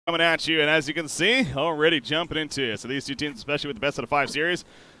Coming at you, and as you can see, already jumping into it. So these two teams, especially with the best of the 5 series,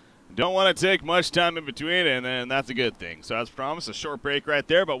 don't want to take much time in between, and then that's a good thing. So as promised, a short break right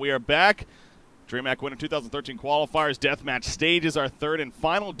there, but we are back. DreamHack Winter 2013 qualifiers deathmatch stage is our third and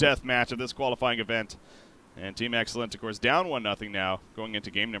final deathmatch of this qualifying event. And Team xCet, of course, down 1-0 now, going into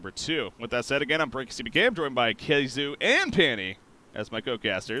game number 2. With that said, again, I'm Breaking CBK. I'm joined by Keizu and Panny as my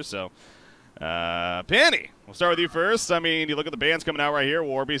co-casters. So, Panny, we'll start with you first. I mean, you look at the bands coming out right here.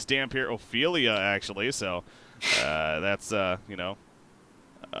 Warbeast, Dampier, Ophelia, actually. So, that's, you know,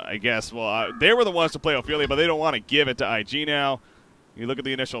 I guess, well, they were the ones to play Ophelia, but they don't want to give it to IG now. You look at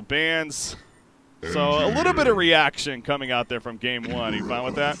the initial bands. So, a little bit of reaction coming out there from game 1. Are you fine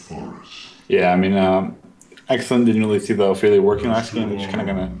with that? Yeah, I mean, xCet didn't really see the Ophelia working last game. They're just kind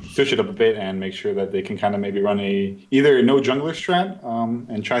of going to switch it up a bit and make sure that they can kind of maybe run either a no jungler strat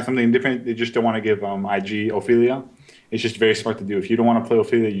and try something different. They just don't want to give IG Ophelia. It's just very smart to do. If you don't want to play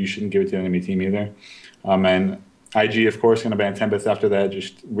Ophelia, you shouldn't give it to the enemy team either. And IG, of course, going to ban Tempest after that.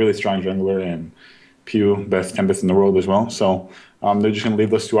 Just really strong jungler, and Pew, best Tempest in the world as well. So they're just going to leave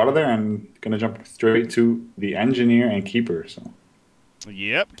those two out of there and going to jump straight to the Engineer and Keeper. So.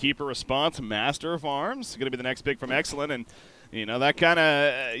 Yep, Keeper response, Master of Arms, going to be the next pick from xCet, and you know that kind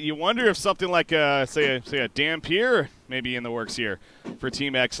of you wonder if something like say a Dampier maybe in the works here for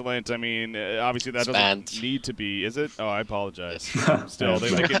Team xCet. I mean, obviously that doesn't need to be, is it? Oh, I apologize. Still,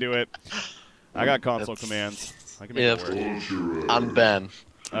 they can do it. I got console commands. I can make it work. Unban.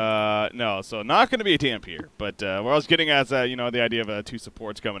 No, so not going to be a Dampier, but what I was getting at is you know, the idea of 2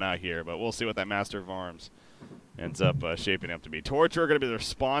 supports coming out here, but we'll see what that Master of Arms ends up shaping up to be. Torture are going to be the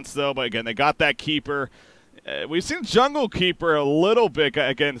response, though, but again, they got that Keeper. We've seen Jungle Keeper a little bit,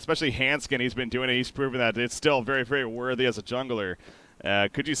 again, especially Hanskin. He's been doing it. He's proven that it's still very, very worthy as a jungler.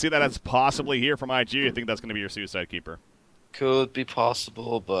 Could you see that as possibly here from IG? You think that's going to be your Suicide Keeper? Could be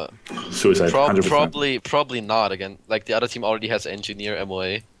possible, but Suicide, 100%. Probably not. Again, like the other team already has Engineer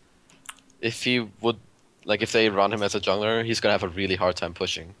MOA. If he would, like if they run him as a jungler, he's gonna have a really hard time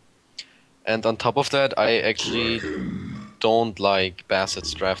pushing. And on top of that, I actually don't like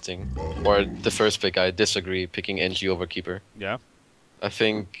Bassett's drafting, or the first pick. I disagree picking NG over Keeper. Yeah. I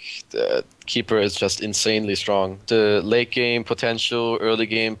think the Keeper is just insanely strong. The late game potential, early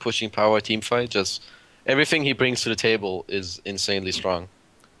game pushing power, team fight, just everything he brings to the table is insanely strong.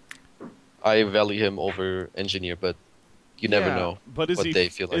 I value him over Engineer, but you never know what they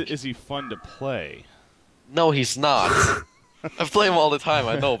feel like. Is he fun to play? No, he's not. I play him all the time,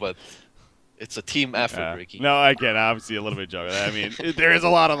 I know, but it's a team effort, Ricky. No, I get it. Obviously a little bit joking. I mean, there is a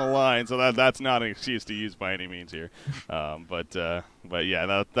lot on the line, so that's not an excuse to use by any means here. But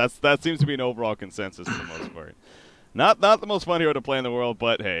yeah, that seems to be an overall consensus for the most part. Not the most fun hero to play in the world,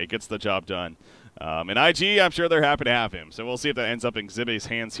 but hey, it gets the job done. And IG, I'm sure they're happy to have him. So we'll see if that ends up in Xibbe's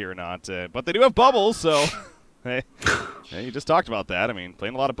hands here or not. But they do have bubbles, so hey, you just talked about that. I mean,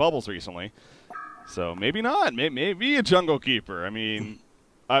 playing a lot of bubbles recently. So maybe not. Maybe a Jungle Keeper. I mean,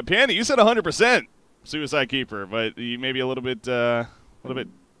 Pandy, you said 100% Suicide Keeper, but you maybe a little bit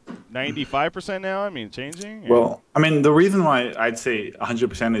 95% now. I mean, changing. Well, I mean, the reason why I'd say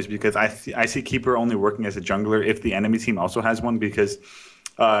 100% is because I see Keeper only working as a jungler if the enemy team also has one, because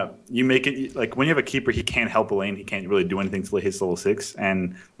you make it like when you have a Keeper, he can't help a lane. He can't really do anything till he hits level 6,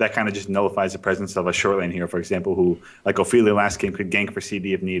 and that kind of just nullifies the presence of a short lane hero, for example, who like Ophelia last game could gank for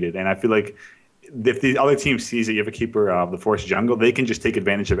CD if needed. And I feel like if the other team sees that you have a Keeper of the Force jungle, they can just take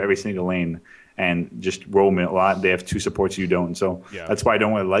advantage of every single lane and just roam it a lot. They have 2 supports you don't, so that's why I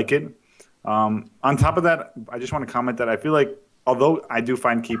don't really like it. On top of that, I just want to comment that I feel like although I do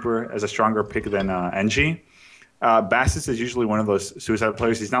find Keeper as a stronger pick than NG, Bassus is usually one of those suicide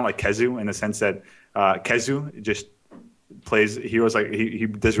players. He's not like Keizu in the sense that Keizu just plays heroes like he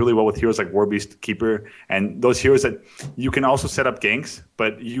does really well with heroes like Warbeast, Keeper, and those heroes that you can also set up ganks,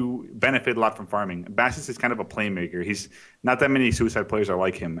 but you benefit a lot from farming. Bassus is kind of a playmaker. He's not that many suicide players are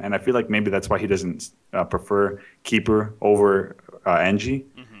like him, and I feel like maybe that's why he doesn't prefer Keeper over NG,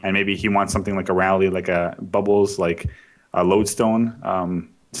 and maybe he wants something like a rally, like a Bubbles, like a Lodestone.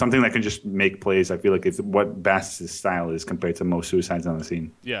 Something that can just make plays. I feel like it's what Bassus' style is compared to most suicides on the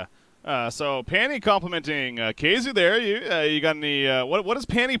scene. Yeah. So Panny complimenting Keizu there. You got any? What does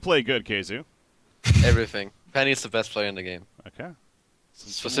Panny play good, Keizu? Everything. Panny's the best player in the game. Okay.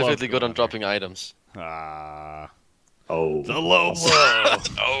 Specifically good on dropping items. Oh. The low blow.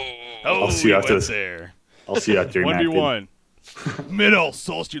 I'll see you after this. There. I'll see you after 1v1. Middle.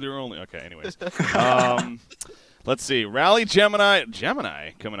 Soul Stealer only. Okay. Anyways. Let's see. Rally Gemini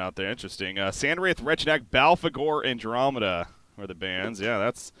coming out there. Interesting. Sandwraith, Rechinak, Balfagor, Andromeda are the bands. Yeah,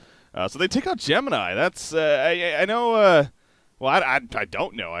 that's so they take out Gemini. That's I know Well, I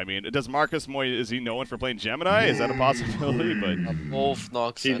don't know. I mean, does Marcus Moy, is he known for playing Gemini? Is that a possibility? But Both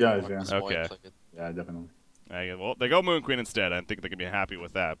Nox He and does, Marcus yeah. Moy Okay. play it. Yeah, definitely. well, they go Moon Queen instead. I think they can be happy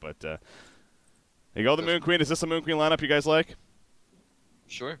with that. But they go the Moon Queen. Is this a Moon Queen lineup you guys like?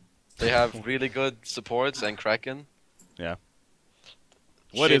 Sure. They have really good supports and Kraken. Yeah.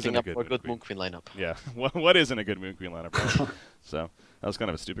 What isn't Shaping a up good for a good Moon Moon Queen lineup. Yeah. What isn't a good Moon Queen lineup? Right? So that was kind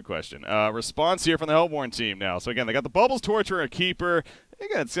of a stupid question. Response here from the Hellborn team now. So again, they got the Bubbles, Torturer, and Keeper.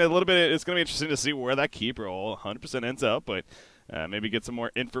 Again, it's a little bit. It's going to be interesting to see where that Keeper all 100% ends up, but maybe get some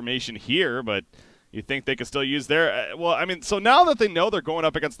more information here. But you think they can still use their? Well, I mean, so now that they know they're going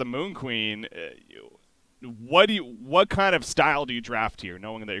up against the Moon Queen, what kind of style do you draft here,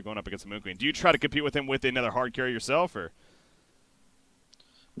 knowing that you're going up against the Moon Queen? Do you try to compete with him with another hard carry yourself, or?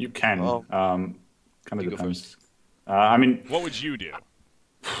 You can. Well, kind of you go depends. I mean, What would you do?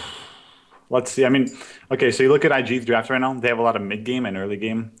 let's see. I mean, okay, so you look at IG's draft right now. They have a lot of mid game and early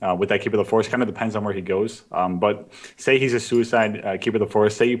game with that Keeper of the Forest. Kind of depends on where he goes. But say he's a suicide Keeper of the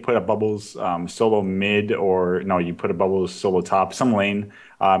Forest. Say you put a Bubbles solo mid, or no, you put a Bubbles solo top, some lane,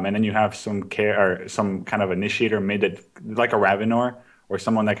 and then you have some care or some kind of initiator mid, that, like a Ravenor, or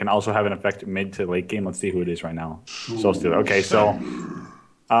someone that can also have an effect mid to late game. Let's see who it is right now. Soul Stealer. Okay, so.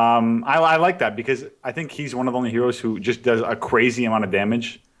 I like that because I think he's one of the only heroes who just does a crazy amount of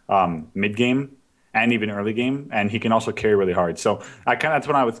damage mid game and even early game, and he can also carry really hard. So that's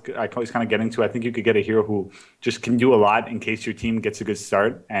what I was kind of getting to. I think you could get a hero who just can do a lot in case your team gets a good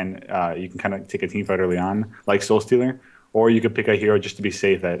start, and you can kind of take a team fight early on, like Soul Stealer, or you could pick a hero just to be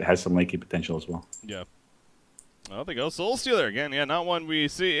safe that has some late game potential as well. Yeah. Well, they go Soul Stealer again. Yeah, not one we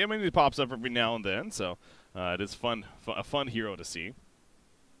see. I mean, he pops up every now and then, so it is a fun hero to see.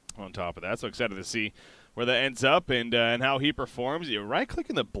 On top of that, so excited to see where that ends up and how he performs. You're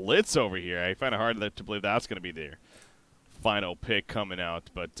right-clicking the Blitz over here. I find it hard to believe that's going to be their final pick coming out,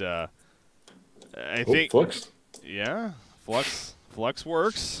 but I think Flux. Yeah, Flux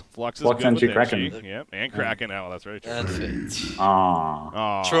works. Flux is Flux good NG with Kraken. NG. Yep, and Kraken. Oh, that's very true. And Fate.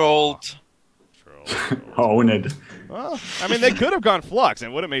 Ah, Trolled. own it. Well, I mean, they could have gone Flux,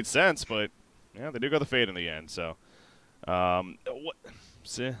 and it would have made sense, but yeah, they do go the Fate in the end. So, what?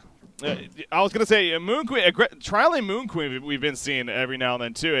 See, I was gonna say Moon Queen, trialing Moon Queen we've been seeing every now and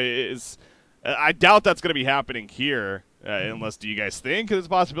then too. Is I doubt that's gonna be happening here, unless do you guys think there's a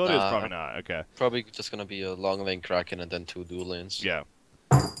possibility? It's probably not. Okay. Probably just gonna be a long lane Kraken and then 2 dual lanes. Yeah.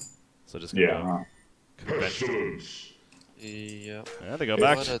 So just gonna go conventional. Yeah. Yeah, they go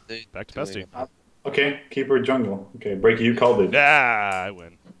back What are they to doing? Pesty. Okay, Keeper jungle. Okay, Breaky, you called it. Yeah, I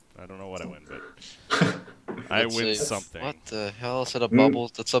win. I don't know what I win, but I Let's win see. something. What the hell is that? A bubble?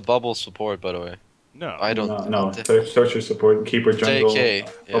 That's a bubble support, by the way. No. I don't. No. Search your support. Keeper jungle. JK.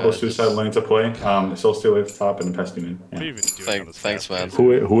 Bubble Yeah, suicide just- lane to play. Soul Stealer at the top and Pesty mid. What are you Yeah. even doing on this Thanks, man. fast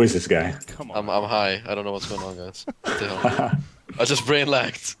Who is this guy? pace? Come on. I'm high. I don't know what's going on, guys. What the hell? I just brain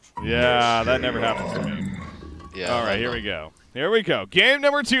lagged. Yeah, that never happens to me. Yeah. All right, here we go. Here we go. Game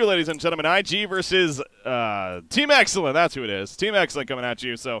number 2, ladies and gentlemen. IG versus Team Excellent. That's who it is. Team Excellent coming at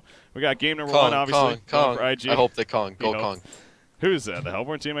you. So we got game number 1, obviously. Kong. For IG. I hope they Kong. Go You know, Kong. Who's the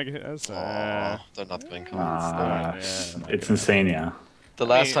Hellborn team, I guess? They're not going Kong. yeah. It's insane, yeah. The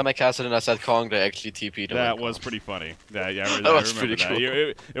last time I casted and I said Kong, they actually TP'd. That was pretty funny. Yeah, I That remember was that. pretty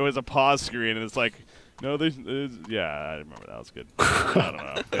cool. It was a pause screen, and it's like, no, there's yeah, I remember that. Was good. I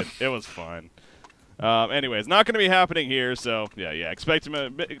don't know. It was fun. Anyways, not going to be happening here, so yeah. Expect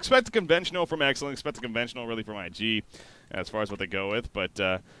a conventional from Excellent. Expect a conventional really from IG, as far as what they go with. But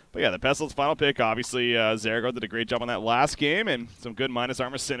yeah, the Pestil's final pick. Obviously, Zerago did a great job on that last game, and some good minus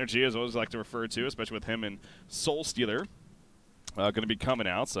armor synergy, as I always like to refer to, especially with him and Soul Stealer. Going to be coming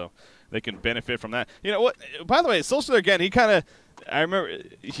out, so they can benefit from that. You know what? By the way, Soul Stealer again. He kind of, I remember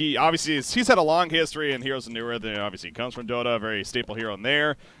he obviously he's had a long history in Heroes of New Earth. Obviously, he comes from Dota, a very staple hero in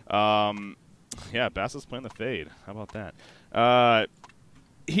there. Yeah, Bass's playing the Fade. How about that?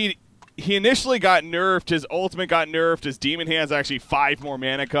 He initially got nerfed. His ultimate got nerfed. His Demon Hand's actually 5 more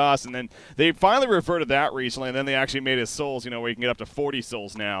mana cost, and then they finally reverted that recently, and then they actually made his souls, where you can get up to 40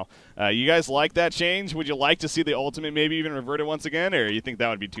 souls now. You guys like that change? Would you like to see the ultimate maybe even reverted once again, or you think that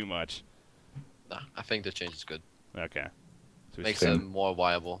would be too much? Nah, I think the change is good. Okay. So Makes it more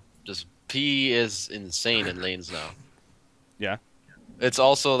viable. Just P is insane in lanes now. Yeah. It's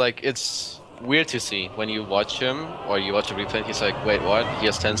also like it's weird to see when you watch him or you watch a replay and he's like, wait, what? He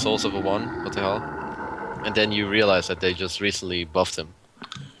has 10 souls over 1? What the hell? And then you realize that they just recently buffed him.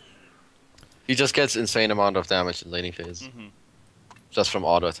 He just gets insane amount of damage in laning phase. Just from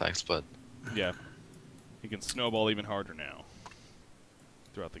auto attacks, but... Yeah. He can snowball even harder now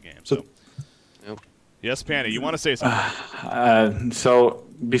throughout the game. So Yes, Panny, you want to say something? So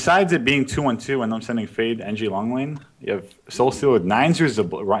besides it being 2-1-2 and them sending Fade NG long lane, you have Soul Steal with 9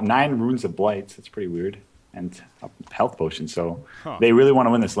 runes of blights. That's pretty weird, and a health potion. So they really want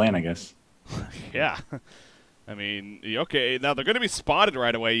to win this lane, I guess. Yeah. I mean, okay, now they're going to be spotted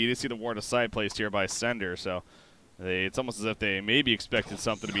right away. You see the ward of sight placed here by Sender, so it's almost as if they maybe expected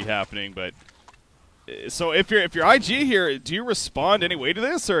something to be happening. But so if you're IG here, do you respond anyway to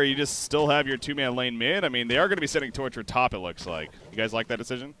this, or you just still have your 2-man lane mid? I mean, they are going to be sending Torture top, it looks like. You guys like that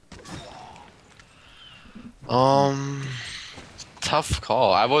decision? Tough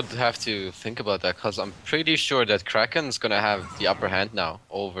call. I would have to think about that because I'm pretty sure that Kraken's gonna have the upper hand now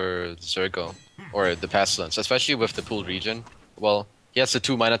over Zergo or the Pestilence, especially with the pool region. Well, he has the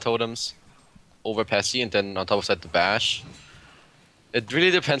 2 mana totems over Pessy, and then on top of that the Bash. It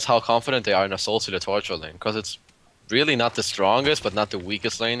really depends how confident they are in a Soul Stealer Torture lane, because it's really not the strongest but not the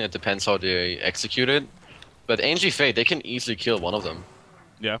weakest lane. It depends how they execute it. But Angie Fate, they can easily kill one of them.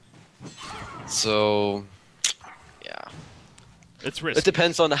 Yeah. So, yeah. It's risky. It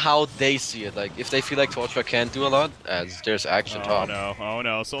depends on how they see it. Like, if they feel like Torture can't do a lot, as there's action top. Oh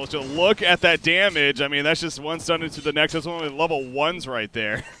no. So look at that damage. I mean, that's just one stun into the next. That's only level 1s right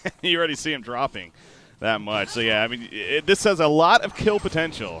there. You already see him dropping that much. So yeah, I mean, this has a lot of kill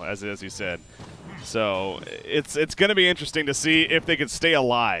potential, as you said. So it's going to be interesting to see if they can stay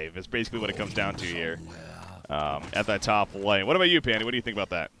alive, is basically what it comes down to here at that top lane. What about you, Pandy? What do you think about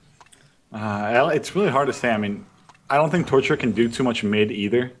that? It's really hard to say. I mean, I don't think Torture can do too much mid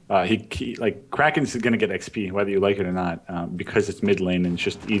either. Like Kraken's going to get XP whether you like it or not, because it's mid lane and it's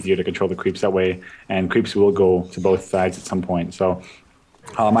just easier to control the creeps that way. And creeps will go to both sides at some point. So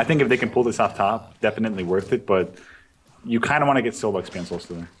I think if they can pull this off top, definitely worth it. But you kind of want to get solo XP on Soul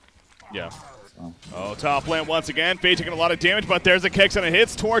Stealer. Yeah. Oh, top lane once again. Fade taking a lot of damage, but there's a kick and it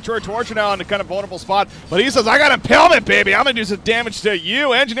hits Torture now in a kind of vulnerable spot. But he says, I got impalement, baby. I'm going to do some damage to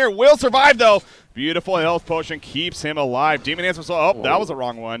you. Engineer will survive, though. Beautiful health potion keeps him alive. Demon Hands was that was the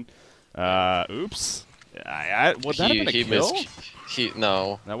wrong one. Oops. Would that have been a kill?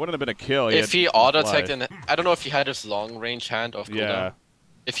 No. That wouldn't have been a kill. If he auto-attacked, and I don't know if he had his long-range hand off cooldown. Yeah.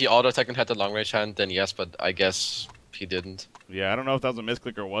 If he auto-attacked and had the long-range hand, then yes, but I guess he didn't. Yeah, I don't know if that was a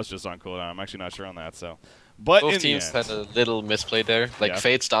misclick or was just on cooldown. I'm actually not sure on that. So, but both teams had a little misplay there. Like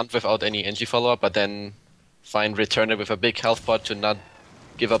Fade stunned without any NG follow-up, but then Fine returned it with a big health pot to not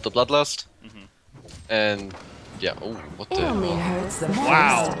give up the Bloodlust. And yeah, oh, what the hell?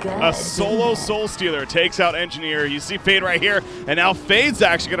 Wow, a solo Soul Stealer takes out Engineer. You see Fade right here, and now Fade's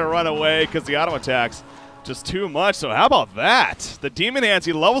actually going to run away because the auto attack's just too much. So how about that? The Demon Hands,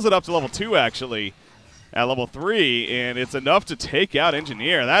 he levels it up to level 2 actually, at level 3, and it's enough to take out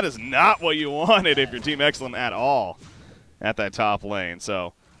Engineer. That is not what you wanted if you're Team Excellent at all at that top lane.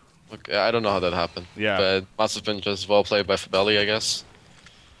 So, okay, I don't know how that happened. Yeah, but it must have been just well played by Fabelli, I guess.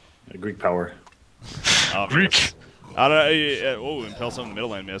 Greek power. Greek. I don't know. Oh, Impel some in the middle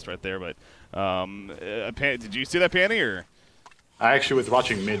lane missed right there, but did you see that, Panny, or? I actually was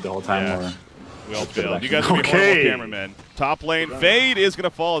watching mid the whole time. Yeah. We all failed. You guys are okay. Cameramen. Top lane Fade is gonna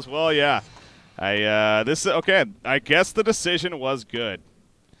fall as well. Yeah. Okay. I guess the decision was good.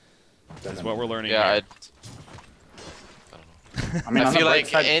 That's what we're learning. Yeah. Here. I mean, I feel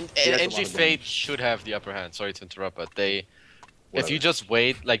like NG Fade should have the upper hand. Sorry to interrupt, but they. If you just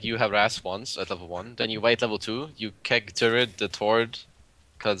wait, like you have Ras once at level 1, then you wait level 2, you keg turret the Tord,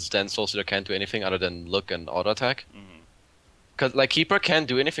 because then Soul Stealer can't do anything other than look and auto attack. Because like Keeper can't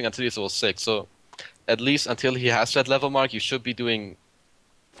do anything until he's level 6, so at least until he has that level mark, you should be doing,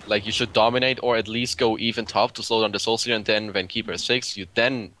 like you should dominate or at least go even top to slow down the Soul Stealer, and then when Keeper is 6,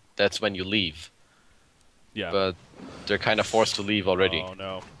 that's when you leave. Yeah. But they're kind of forced to leave already. Oh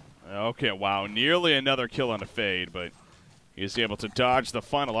no. Okay, wow, nearly another kill on a Fade, but he's able to dodge the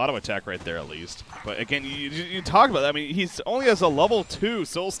final auto attack right there, at least. But again, you talk about that. I mean, he's only has a level 2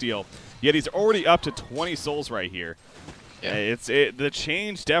 Soul Steal, yet he's already up to 20 souls right here. Yeah. The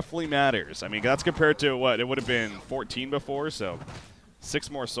change definitely matters. I mean, that's compared to what it would have been 14 before, so 6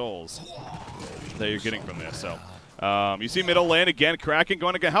 more souls that you're getting from this. So you see middle lane again, Kraken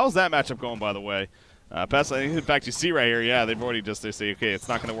going again. How's that matchup going, by the way? In fact, you see right here, yeah, they've already they say, okay, it's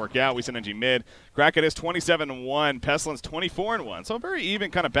not going to work out. We send NG mid. Kraken is 27-1. Pestilence 24-1. So a very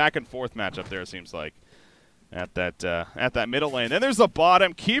even kind of back and forth matchup there, it seems like, at that middle lane. Then there's the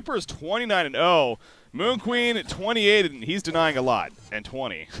bottom. Keeper's 29-0. Moon Queen 28, and he's denying a lot. And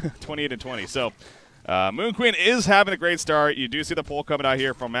 20, 28-20. So Moon Queen is having a great start. You do see the pull coming out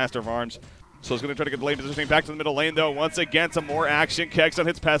here from Master of Arms. So he's going to try to get the lane positioning back to the middle lane, though. Once again, some more action. Kegson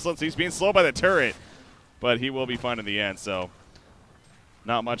hits Pestilence. He's being slowed by the turret, but he will be fine in the end. So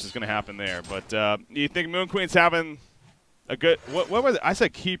not much is going to happen there. But you think Moon Queen's having a good... What was it? I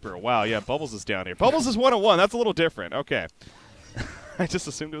said keeper. Wow, yeah, Bubbles is down here. Bubbles is 1-1. That's a little different. Okay. I just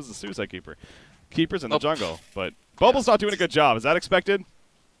assumed it was a suicide keeper. Keeper's in the jungle, but Bubbles not doing a good job. Is that expected?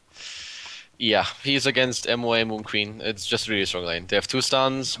 Yeah, he's against MOA Moon Queen. It's just a really strong lane. They have 2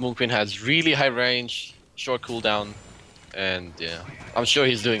 stuns. Moon Queen has really high range, short cooldown, and yeah, I'm sure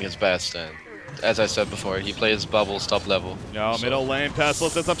he's doing his best. And as I said before, he plays Bubbles top level. No, middle lane,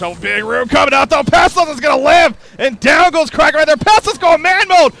 Pestilence is up top. Big room coming out though. Pestilence is going to live, and down goes Cracker right there. Pestilence going man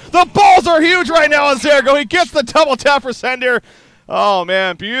mode. The balls are huge right now on Zergo. He gets the double tap for Sender. Oh,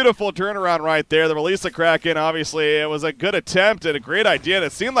 man, beautiful turnaround right there. The release of Kraken, obviously, it was a good attempt and a great idea, and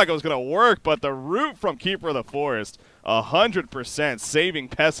it seemed like it was going to work, but the route from Keeper of the Forest, 100% saving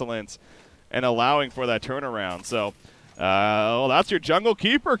Pestilence and allowing for that turnaround. So, well, that's your jungle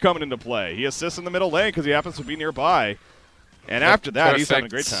Keeper coming into play. He assists in the middle lane because he happens to be nearby, and after that, he's having a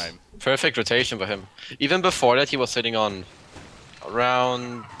great time. Perfect rotation for him. Even before that, he was sitting on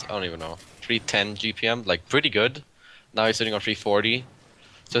around, I don't even know, 310 GPM, like pretty good. Now he's sitting on 340.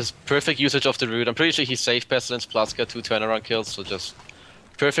 Just perfect usage of the root. I'm pretty sure he saved Pestilence plus got 2 turnaround kills, so just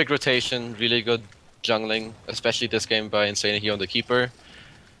perfect rotation, really good jungling, especially this game by Insane here on the Keeper.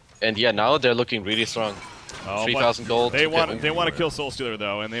 And yeah, now they're looking really strong. 3,000 gold. They want to kill Soul Stealer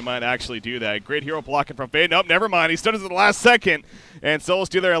though, and they might actually do that. Great hero blocking from Fade. Nope, never mind. He stood at the last second, and Soul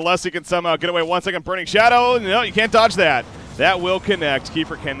Stealer, unless he can somehow get away 1 second Burning Shadow, no, you can't dodge that. That will connect.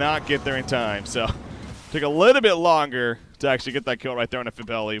 Keeper cannot get there in time, so took a little bit longer to actually get that kill right there on a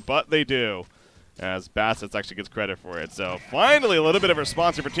Fibeli, but they do, as Bassett actually gets credit for it. So finally a little bit of a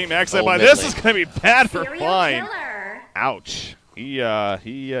response for Team xCet, but this is going to be bad for Fine. Ouch. He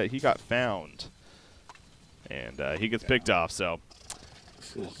got found, and he gets picked off. So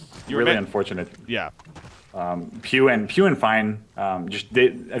really unfortunate. Yeah. Pew and Fine,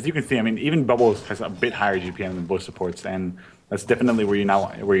 as you can see, I mean, even Bubbles has a bit higher GPM than both supports, and that's definitely where you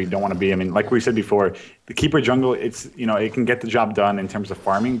don't want to be. I mean, like we said before, the Keeper jungle, it's, you know, it can get the job done in terms of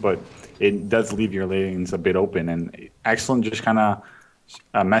farming, but it does leave your lanes a bit open. And Excellent just kind of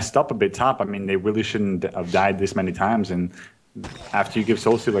messed up a bit top. I mean, they really shouldn't have died this many times, and after you give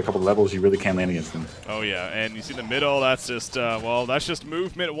Soul Stealer a couple levels, you really can't land against them. Oh yeah, and you see the middle, that's just, well, that's just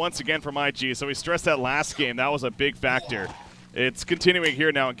movement once again from IG. So we stressed that last game. That was a big factor. It's continuing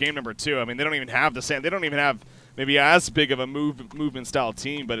here now in game number 2. I mean, they don't even have the same, they don't even have maybe as big of a movement style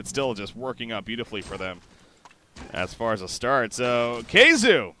team, but it's still just working out beautifully for them as far as a start. So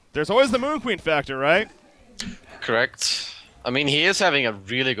Keizu, there's always the Moon Queen factor, right? Correct. I mean, he is having a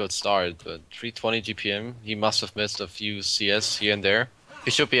really good start, but 320 GPM, he must have missed a few CS here and there.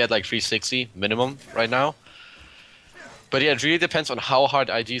 He should be at like 360 minimum right now. But yeah, it really depends on how hard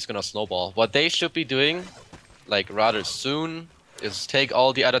IG is gonna snowball. What they should be doing, like rather soon, is take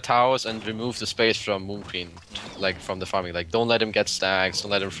all the other towers and remove the space from Moon Queen, like from the farming. Like, don't let him get stacks,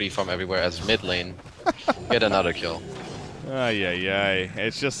 don't let him free farm everywhere as mid lane. Get another kill.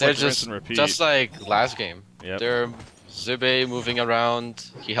 It's just like rinse and repeat. Just like last game. Yep. They're Zube moving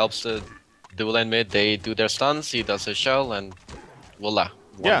around, he helps the dual lane mid, they do their stuns, he does his shell, and voila,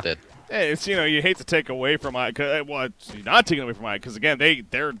 one dead. Hey, it's, you know, you hate to take away from I, well, you're not taking away from I, because again,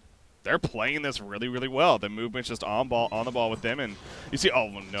 they're playing this really, really well. The movement's just on the ball with them, and you see, oh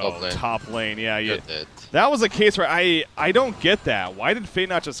no, top lane, yeah. That was a case where I don't get that. Why did Fate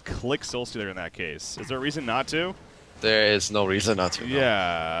not just click Soul Stealer in that case? Is there a reason not to? There is no reason not to. No.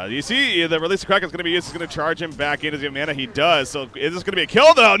 Yeah, you see, the release of Kraken is going to be used. It's going to charge him back into the mana. He does. So is this going to be a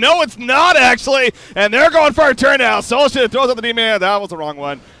kill though? No, it's not actually. And they're going for a turn now. Soul Stealer throws up the D-mana. That was the wrong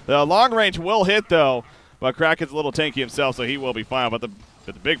one. The long range will hit though, but Kraken's a little tanky himself, so he will be fine. But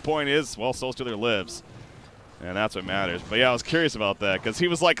the big point is, well, Soul Stealer lives, and that's what matters. But yeah, I was curious about that because he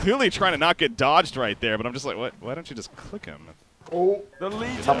was like clearly trying to not get dodged right there. But I'm just like, what? Why don't you just click him? Oh, the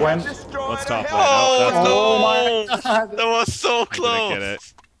lead. Top lane. What's top lane? Oh, my God. That was so close. Get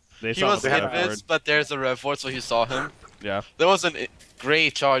it. He was invis, but there's a rev ward, so he saw him. Yeah. There was a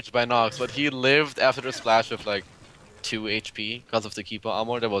great charge by Nox, but he lived after the splash with like 2 HP because of the Keeper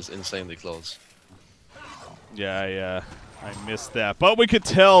armor. That was insanely close. Yeah, I missed that. But we could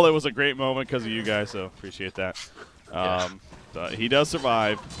tell it was a great moment because of you guys, so appreciate that. But he does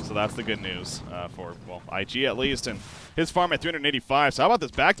survive, so that's the good news for, well, IG at least, and his farm at 385. So how about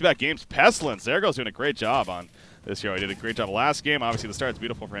this back-to-back games? Pestilence, Zergo's doing a great job on this hero. He did a great job last game. Obviously, the start's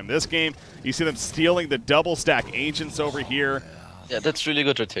beautiful for him this game. You see them stealing the double-stack Ancients over here. Yeah, that's really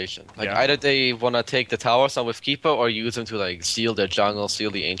good rotation. Like, either they want to take the towers on with Keeper or use them to, like, seal their jungle,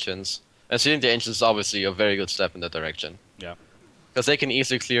 seal the Ancients. And sealing the Ancients is obviously a very good step in that direction. Yeah. Because they can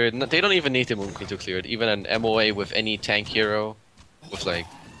easily clear it. They don't even need the Moon Queen to clear it. Even an MOA with any tank hero with like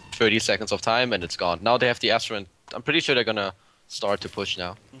 30 seconds of time, and it's gone. Now they have the Astra, and I'm pretty sure they're gonna start to push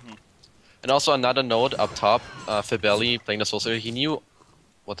now. And also another note up top, Fibelli playing the Soul Saver, he knew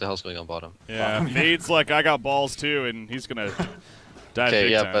what the hell's going on bottom. Yeah, Fade's like, I got balls too, and he's gonna die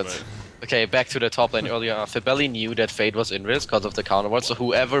big time. But okay, back to the top lane earlier. Fibelli knew that Fade was in risk because of the counter ward, so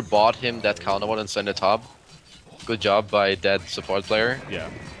whoever bought him that counter ward and sent it top, good job by that support player. Yeah.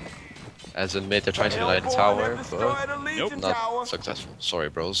 As in mid, they're trying to deny the tower, but nope, not successful. Sorry,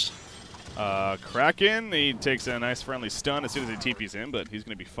 bros. Kraken, he takes a nice friendly stun as soon as he TP's in, but he's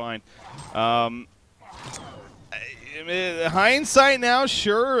going to be fine. Hindsight now,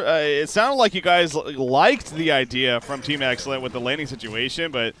 sure. It sounded like you guys liked the idea from Team xCet with the laning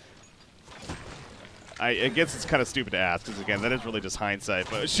situation, but I guess it's kind of stupid to ask, because again, that is really just hindsight.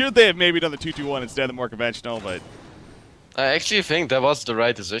 But should they have maybe done the 2-2-1 instead of the more conventional? But I actually think that was the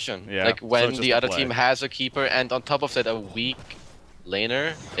right decision. Yeah, like when so the other team has a keeper, and on top of that a weak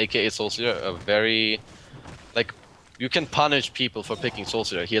laner, aka Soulseer, a very, like, you can punish people for picking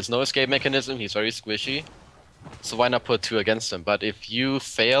Soulseer. He has no escape mechanism, he's very squishy, so why not put 2 against him? But if you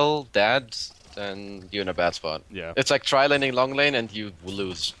fail that, then you're in a bad spot. Yeah. It's like try laning long lane and you will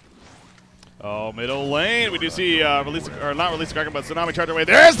lose. Oh, middle lane, we do see release, or not release Kraken, but Tsunami charge away.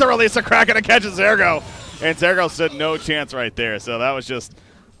 There's the release of Kraken to catch Zergo, and Zergo stood no chance right there. So that was just,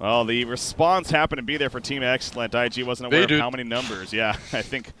 well, the response happened to be there for Team xCet. IG wasn't aware of how many numbers. Yeah, I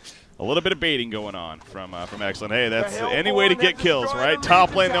think a little bit of baiting going on from xCet. Hey, that's any way to get kills, right?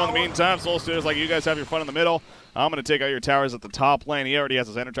 Top lane, though, in the meantime, Soul Students, like, you guys have your fun in the middle. I'm going to take out your towers at the top lane. He already has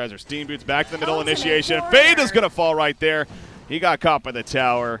his Energizer Steam Boots. Back to the middle initiation. Fade is going to fall right there. He got caught by the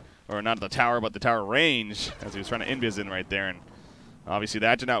tower. Or not the tower, but the tower range, as he was trying to invis in right there. And obviously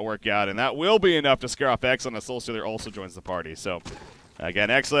that did not work out, and that will be enough to scare off xCet, as Soul Stealer also joins the party. So, again,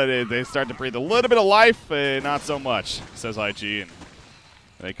 xCet, they start to breathe a little bit of life, not so much, says IG, and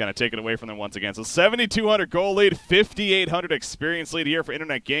they kind of take it away from them once again. So 7,200 goal lead, 5,800 experience lead here for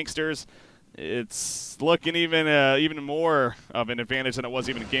Internet Gangsters. It's looking even more of an advantage than it was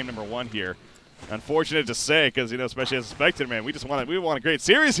even in game number 1 here. Unfortunate to say, because, you know, especially as a spectator, man, we want a great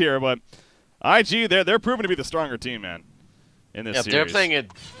series here, but IG, they're proving to be the stronger team, man, in this series. They're playing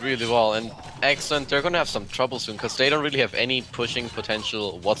it really well, and xCet, they're going to have some trouble soon, because they don't really have any pushing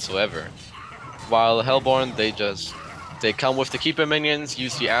potential whatsoever. While Hellborn, they come with the Keeper minions,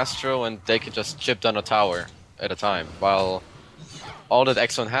 use the Astro, and they can just chip down a tower at a time, while all that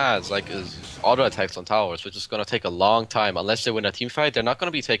xCet has, like, is auto attacks on towers, which is going to take a long time. Unless they win a team fight, they're not going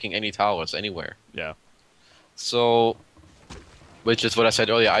to be taking any towers anywhere. Yeah. So, which is what I said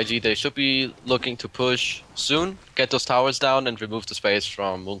earlier, IG, they should be looking to push soon, get those towers down, and remove the space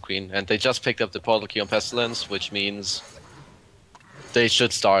from Moon Queen. And they just picked up the portal key on Pestilence, which means they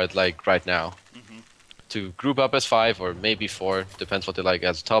should start, like, right now. To group up as 5, or maybe 4, depends what they like.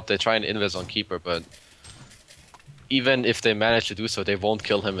 As top, they try and invis on Keeper, but even if they manage to do so, they won't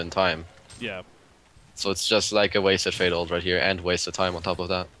kill him in time. Yeah. So it's just like a wasted Fate ult right here, and wasted time on top of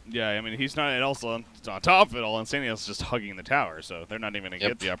that. Yeah, I mean, he's not, and also on top of it all, Insania's just hugging the tower, so they're not even going to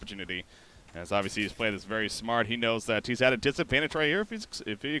get the opportunity. As obviously he's played this very smart. He knows that he's at a disadvantage right here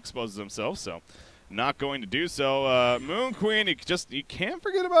if he exposes himself, so not going to do so. Moon Queen, you can't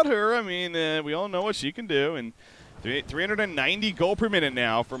forget about her. I mean, we all know what she can do, and 390 gold per minute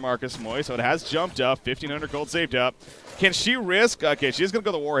now for Marcus Moy, so it has jumped up. 1,500 gold saved up. Can she risk? Okay, she's going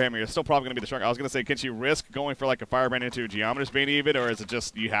to go the Warhammer. You're still probably going to be the Shrunken. I was going to say, can she risk going for like a Firebrand into a Geometer's Bane even, or is it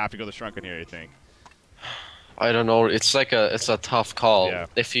just you have to go the Shrunken here, you think? I don't know. It's like it's a tough call. Yeah.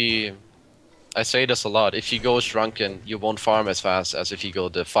 I say this a lot, if you go Shrunken, you won't farm as fast as if you go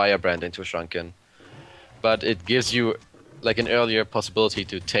the Firebrand into a Shrunken. But it gives you like an earlier possibility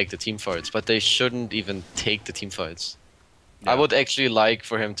to take the team fights, but they shouldn't even take the team fights. Yeah. I would actually like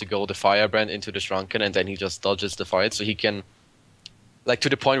for him to go the Firebrand into the Shrunken, and then he just dodges the fight, so he can, like, to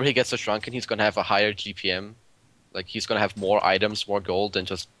the point where he gets the Shrunken, he's gonna have a higher GPM. Like, he's gonna have more items, more gold than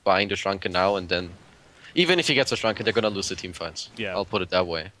just buying the Shrunken now, and then even if he gets a Shrunken, they're gonna lose the team fights. Yeah. I'll put it that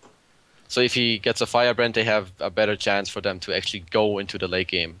way. So if he gets a Firebrand, they have a better chance for them to actually go into the late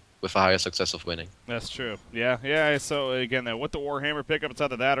game with a higher success of winning. That's true. Yeah, yeah. So again, with the Warhammer pickup, it's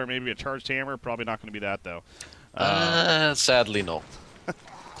either that or maybe a charged hammer. Probably not going to be that though. Sadly, no.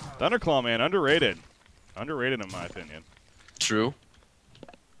 Thunderclaw, man, underrated. Underrated in my opinion. True.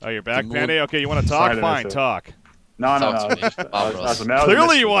 Oh, you're back, Pandy? Okay, you want to talk? Fine, talk. No.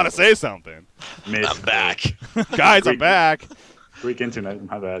 Clearly you want to say something. I'm back. Guys, I'm back. Greek internet,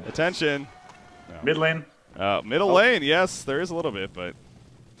 my bad. Attention. No. Mid lane? Middle lane, yes, there is a little bit, but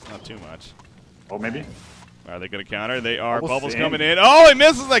not too much. Oh, maybe? Are they going to counter? They are. Bubbles Bubbles coming in. Oh, he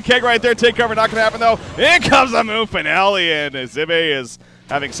misses that keg right there. Take cover. Not going to happen, though. In comes the move finale, and Zibe is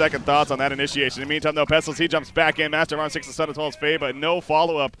having second thoughts on that initiation. In the meantime, though, Pestilence, he jumps back in. Master Arm 6 to stun as well as Faye, but no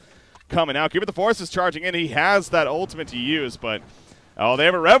follow-up coming out. Cupid the Force is charging in. He has that ultimate to use, but oh, they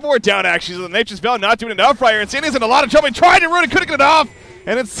have a Rev Ward down, actually, so the Nature's Veil not doing enough right here. Insania's in a lot of trouble. He tried to ruin it, couldn't get it off,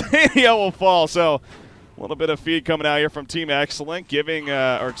 and Insania will fall. So a little bit of feed coming out here from Team Excellent, giving,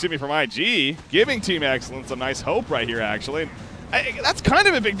 or excuse me, from IG, giving Team Excellent some nice hope right here, actually. That's kind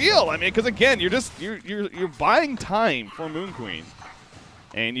of a big deal. I mean, because again, you're buying time for Moon Queen,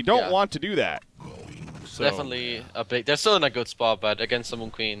 and you don't want to do that. So. Definitely a big. They're still in a good spot, but against the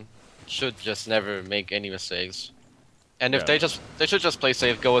Moon Queen, should just never make any mistakes. And if they should just play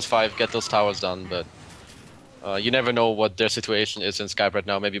safe, go with 5, get those towers done. But you never know what their situation is in Skype right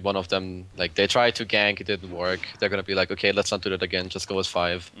now. Maybe one of them, like, they tried to gank, it didn't work. They're gonna be like, okay, let's not do that again. Just go with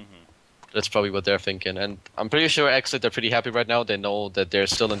 5. That's probably what they're thinking. And I'm pretty sure xCet, they're pretty happy right now. They know that they're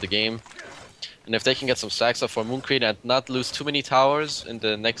still in the game. And if they can get some stacks up for Moon Queen and not lose too many towers in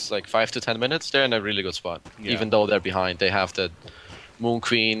the next like 5 to 10 minutes, they're in a really good spot. Yeah. Even though they're behind, they have the Moon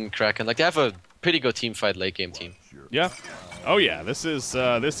Queen, Kraken. Like, they have a pretty good team fight late game team. Yeah. Oh yeah. This is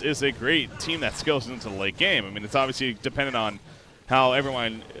a great team that scales into the late game. I mean, it's obviously dependent on how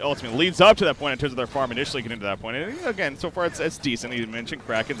everyone ultimately leads up to that point in terms of their farm initially getting to that point. And again, so far it's decent. You mentioned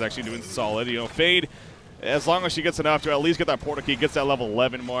Kraken's actually doing solid. You know, Fade, as long as she gets enough to at least get that portal key, gets that level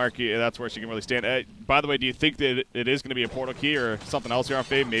 11 mark, that's where she can really stand. By the way, do you think that it is going to be a portal key or something else here on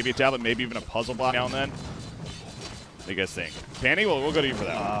Fade? Maybe a tablet, maybe even a puzzle block now and then? What do you guys think? Panny, we'll go to you for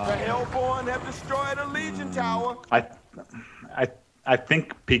that. The Hellborn have destroyed a Legion tower. I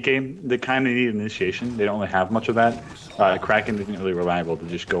think PK, they kind of need initiation. They don't really have much of that. Kraken isn't really reliable to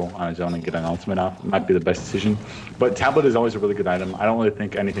just go on his own and get an ultimate off. It might be the best decision. But tablet is always a really good item. I don't really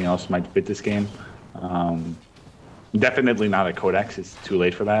think anything else might fit this game. Definitely not a Codex. It's too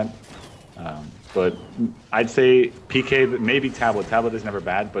late for that. But I'd say PK, maybe tablet. Tablet is never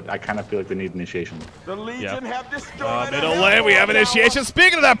bad, but I kind of feel like they need initiation. The Legion have destroyed middle lane, we have initiation.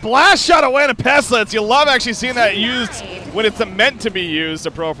 Speaking of that, blast shot away to Pestilence. You love actually seeing that used when it's meant to be used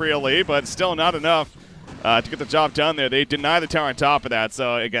appropriately, but still not enough to get the job done there. They deny the tower on top of that.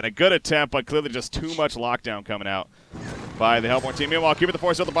 So again, a good attempt, but clearly just too much lockdown coming out by the Hellborn team. Meanwhile, keeping the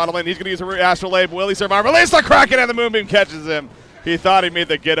Force at the bottom lane. He's going to use a Astral Abe. Will he survive? Release the Kraken, and the Moonbeam catches him. He thought he made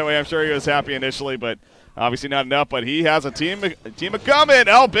the getaway. I'm sure he was happy initially, but obviously not enough. But he has a team of coming.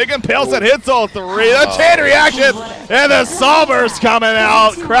 Oh, Big Impale set hits all 3. The chain reaction, and the Solver's coming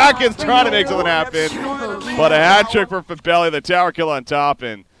out. Kraken's trying to make something happen, but a hat trick for Fabelli. The tower kill on top,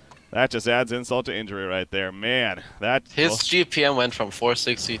 and that just adds insult to injury right there. Man, that his GPM went from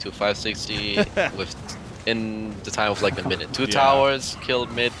 460 to 560 in the time of like a minute. 2 towers,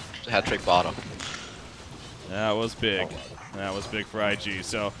 killed mid, hat trick bottom. That was big. That was big for IG.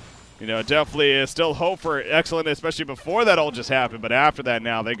 So, you know, definitely is still hope for Excellent, especially before that all just happened. But after that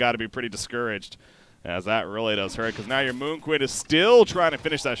now, they got to be pretty discouraged, as that really does hurt. Because now your Moon Queen is still trying to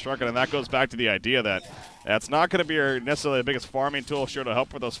finish that Shrunken, and that goes back to the idea that that's not going to be necessarily the biggest farming tool. Sure, to help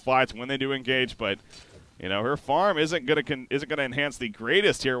for those fights when they do engage, but you know, her farm isn't going to enhance the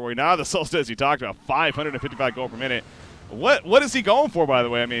greatest here. Where now the Solstice you talked about, 555 gold per minute. What is he going for, by the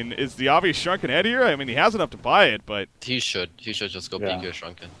way? I mean, is the obvious Shrunken head here? I mean, he has enough to buy it, but he should just go PK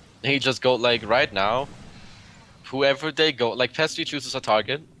Shrunken. He just go, like, right now, whoever they go, like, Pesty chooses a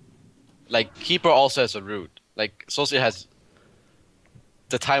target, like, Keeper also has a route. Like, Sosia has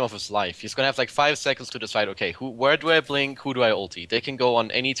the time of his life. He's gonna have like 5 seconds to decide, okay, where do I blink, who do I ulti? They can go on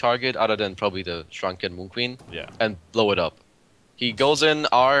any target other than probably the Shrunken Moon Queen and blow it up. He goes in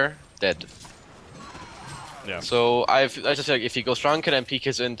R, dead. Yeah. So I just feel like if he goes Shrunken and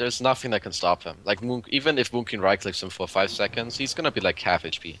PKs in, there's nothing that can stop him. Like even if Moon Queen right clicks him for 5 seconds, he's gonna be like half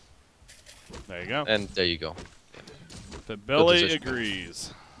HP. There you go. And there you go. The Billy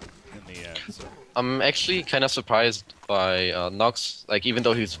agrees in the end. So. I'm actually kind of surprised by Nox. Like even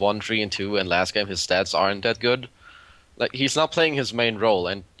though he's 1-3-2 and last game his stats aren't that good, like he's not playing his main role,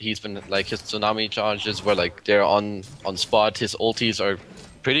 and he's been like his tsunami charges were like they're on spot. His ultis are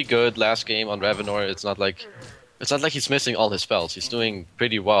pretty good last game on Ravenor. It's not like he's missing all his spells. He's doing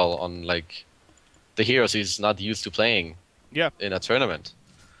pretty well on like the heroes he's not used to playing in a tournament.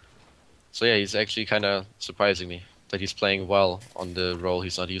 So yeah, he's actually kind of surprising me that he's playing well on the role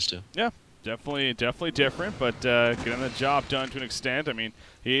he's not used to. Yeah, definitely different, but getting the job done to an extent. I mean,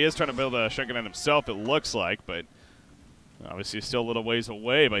 he is trying to build a Shrunken on himself, it looks like, but obviously still a little ways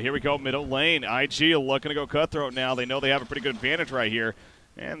away. But here we go, middle lane. IG looking to go cutthroat now. They know they have a pretty good advantage right here.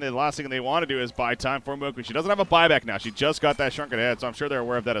 And the last thing they want to do is buy time for Mooku. She doesn't have a buyback now. She just got that Shrunken head, so I'm sure they're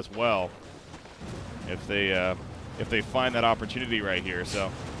aware of that as well. if they find that opportunity right here. So.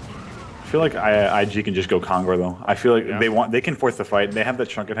 I feel like IG can just go Congo though. I feel like they can force the fight. They have the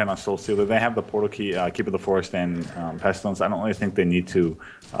Shrunken Head on Soul Stealer. They have the Portal Key, Keeper of the Forest, and Pestilence. I don't really think they need to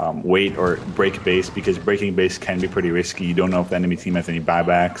wait or break base, because breaking base can be pretty risky. You don't know if the enemy team has any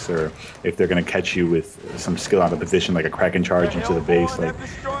buybacks or if they're going to catch you with some skill out of position, like a Kraken charge into the base. Like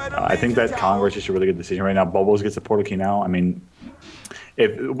I think that Congo is just a really good decision right now. Bubbles gets the Portal Key now. I mean,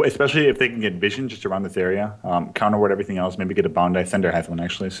 especially if they can get vision just around this area, counter ward everything else, maybe get a Bondi. Thunder has one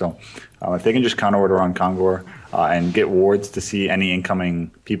actually, so if they can just counter ward around Kongor and get wards to see any incoming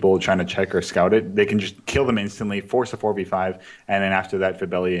people trying to check or scout it, they can just kill them instantly, force a 4v5, and then after that,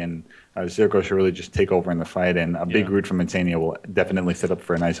 Fibeli and Zirko should really just take over in the fight, and a big root from Insania will definitely set up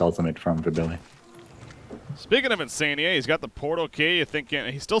for a nice ultimate from Fibeli. Speaking of Insania, he's got the Portal Key. You think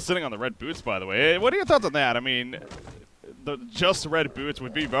he's still sitting on the red boots, by the way. What are your thoughts on that? I mean, just red boots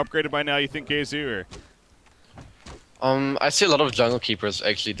would be upgraded by now, you think, KZU, or? I see a lot of jungle keepers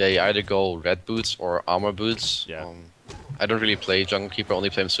actually. They either go red boots or armor boots. Yeah. I don't really play jungle keeper. Only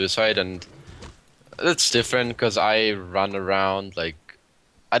play him suicide, and it's different because I run around. Like,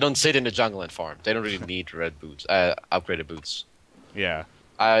 I don't sit in the jungle and farm. They don't really need red boots, upgraded boots. Yeah.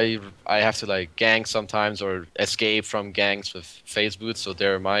 I have to like gank sometimes or escape from ganks with phase boots, so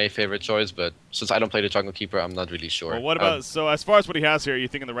they're my favorite choice. But since I don't play the jungle keeper, I'm not really sure. Well, what about so as far as what he has here? You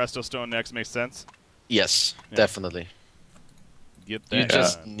thinking the Resto Stone next makes sense? Yes, definitely. Get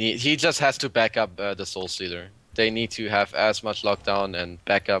that. He just has to back up the Soul Stealer. They need to have as much lockdown and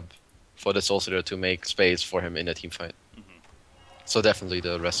backup for the Soul Stealer to make space for him in a team fight. So definitely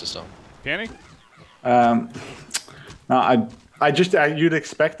the Resto Stone. Panny? No, you'd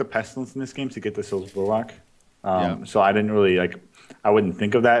expect the Pestilence in this game to get the Souls Bulwark. So I didn't really I wouldn't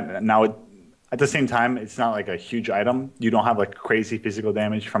think of that. Now, at the same time, it's not like a huge item. You don't have like crazy physical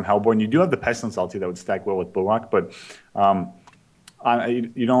damage from Hellborn. You do have the Pestilence ulti that would stack well with Bulwark, but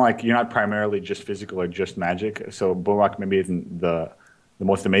you don't you're not primarily just physical or just magic. So Bulwark maybe isn't the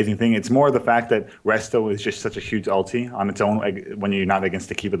most amazing thing. It's more the fact that Resto is just such a huge ulti on its own. When you're not against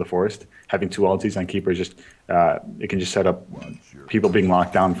the Keeper of the Forest, having two ultis on Keeper is just it can just set up people being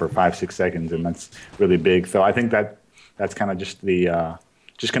locked down for 5-6 seconds, and that's really big. So I think that's kind of just the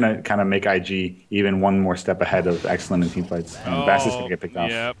just gonna kind of make IG even one more step ahead of excellent in team fights. And Bass is gonna get picked off.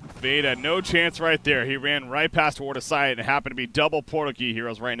 Yep, Beta, no chance right there. He ran right past Ward of Sight, and it happened to be double Portal Key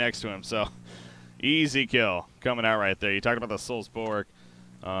heroes right next to him. So easy kill coming out right there. You talked about the Souls Bulwark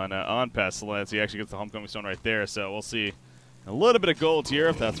on Pestilence. He actually gets the Homecoming Stone right there. So we'll see a little bit of gold here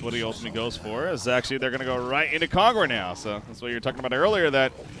if that's what he ultimately goes for. Is actually they're gonna go right into Kongor now. So that's what you were talking about earlier,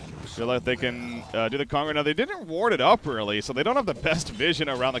 that feel like they can do the Kongor. Now, they didn't ward it up early, so they don't have the best vision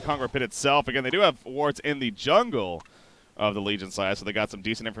around the Kongor pit itself. Again, they do have wards in the jungle of the Legion side, so they got some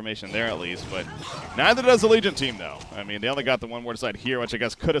decent information there at least. But neither does the Legion team, though. I mean, they only got the one ward side here, which I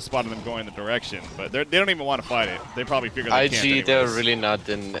guess could have spotted them going the direction. But they don't even want to fight it. They probably figure they can't anyways. They're really not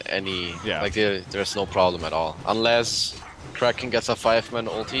in any... Yeah. Like, there's no problem at all. Unless Kraken gets a 5-man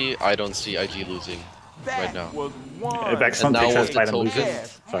ulti, I don't see IG losing right now. If Excellent takes that fight and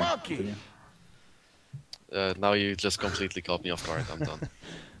loses... Sorry. Now you just completely caught me off guard. I'm done.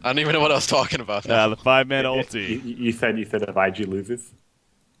 I don't even know what I was talking about. The 5-man ulti. You said if IG loses?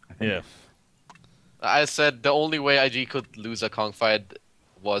 If. I said the only way IG could lose a Kong fight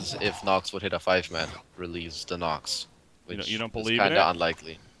was if Nox would hit a 5-man, release the Nox. Which you don't believe is in it? Kinda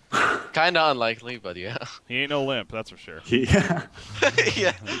unlikely. Kinda unlikely, but yeah. He ain't no limp, that's for sure. Yeah.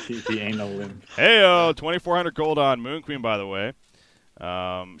 Yeah. He ain't no limp. Hey-oh, 2,400 gold on Moon Queen, by the way.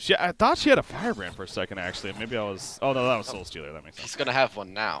 I thought she had a Firebrand for a second, actually. Maybe I was... Oh, no, that was Soul Stealer. That makes sense. He's gonna have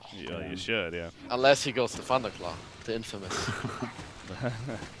one now. Yeah, you should, yeah. Unless he goes to Thunderclaw, the infamous.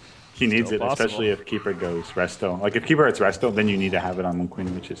 He needs it, especially if Keeper goes Resto. Like, if Keeper hits Resto, then you need to have it on Moon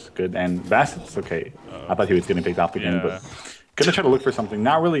Queen, which is good. And Bassett's okay. I thought he was getting picked off again, but... Gonna try to look for something.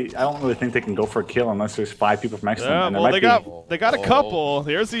 Not really. I don't really think they can go for a kill unless there's 5 people from Excellent. Yeah, well, they got a couple.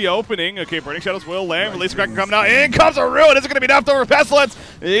 Here's the opening. Okay, Burning Shadows will land. Release Kraken coming out. In comes a Ruin. Is it gonna be enough over Pestilence?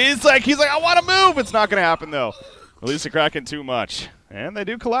 He's like, I want to move. It's not gonna happen though. Release the Kraken too much, and they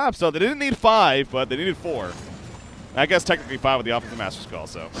do collapse. So they didn't need 5, but they needed 4. I guess technically 5 with the offensive Master Skull.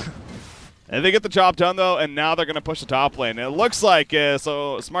 So. And they get the job done though, and now they're gonna push the top lane. And it looks like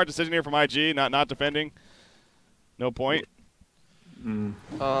so smart decision here from IG, not defending. No point.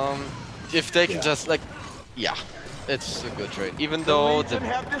 If they can just it's a good trade. Even though the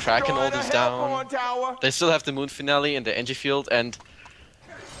Kraken ult is down, they still have the Moon Finale in the Engie field, and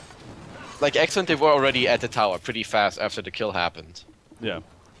like Excellent, they were already at the tower pretty fast after the kill happened. Yeah.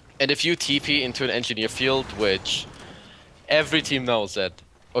 And if you TP into an Engineer field, which every team knows that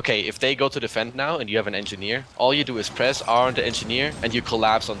okay, if they go to defend now and you have an engineer, all you do is press R on the engineer and you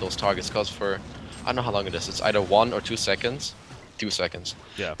collapse on those targets. Because for, I don't know how long it is. It's either 1 or 2 seconds. 2 seconds.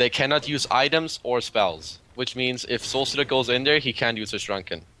 Yeah. They cannot use items or spells, which means if Soulstealer goes in there, he can't use a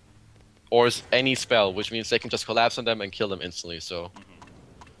Shrunken. Or any spell, which means they can just collapse on them and kill them instantly. So,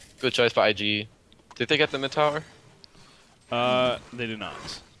 good choice by IG. Did they get the mid tower? They did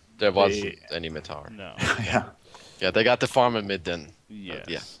not. There wasn't any mid tower. No. Yeah. Yeah, they got the farm in mid then. Yes.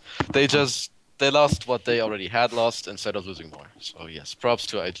 Yeah. They lost what they already had lost instead of losing more. So yes, props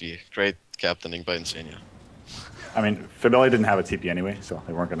to IG. Great captaining by Insania. I mean, Fabelli didn't have a TP anyway, so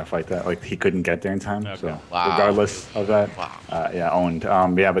they weren't going to fight that. Like, he couldn't get there in time. Okay. So, Wow. regardless of that, Wow. yeah, owned.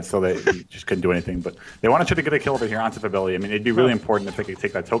 Yeah, but still, they just couldn't do anything. But they wanted to get a kill over here onto Fabelli. I mean, it'd be really important if they could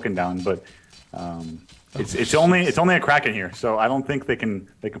take that token down, but it's only a Kraken here, so I don't think they can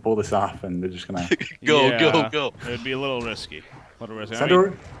pull this off, and they're just gonna Go. It'd be a little risky. A little risky.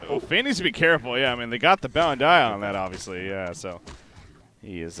 Sender. Fane needs to be careful. Yeah, I mean they got the bound die on that, obviously. Yeah, so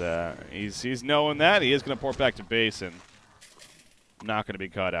he is he's knowing that he is going to port back to base and not going to be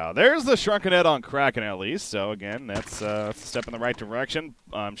caught out. There's the Shrunken Head on Kraken at least. So again, that's a step in the right direction.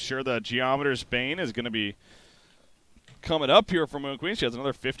 I'm sure the Geometer's Bane is going to be coming up here for Moon Queen. She has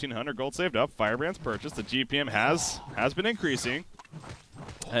another 1,500 gold saved up. Firebrand's purchase. The GPM has been increasing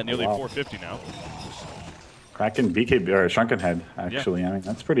at nearly 450 now. Kraken BK or Shrunken Head actually. Yeah. I mean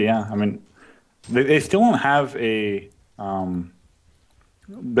that's pretty. Yeah. I mean they still don't have a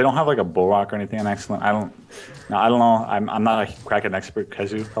they don't have like a Bullrock or anything on Excellent. I don't know. I'm not a Kraken expert.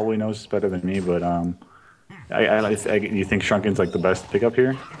 Kezu probably knows better than me, but you think Shrunken's like the best pickup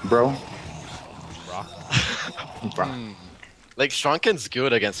here, bro? Like Shrunken's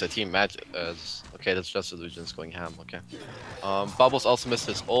good against a team match. Okay, that's just Illusions going ham. Okay. Bubbles also missed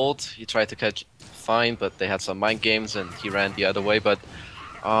his ult. He tried to catch Fine, but they had some mind games and he ran the other way. But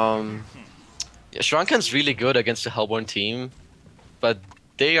yeah, Shrunken's really good against the Hellborn team, but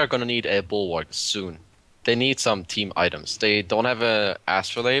they are gonna need a Bulwark soon. They need some team items. They don't have a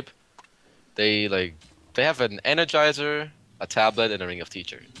Astrolabe. They have an Energizer, a Tablet, and a Ring of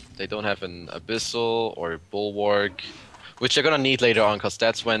Teacher. They don't have an Abyssal or Bulwark, which they're gonna need later on, because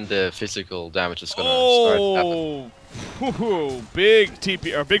that's when the physical damage is gonna start happening. Big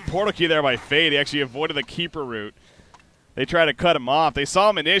TP or big portal key there by Fade. He actually avoided the keeper route. They tried to cut him off. They saw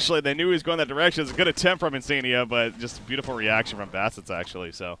him initially. They knew he was going that direction. It's a good attempt from Insania, but just a beautiful reaction from Bassets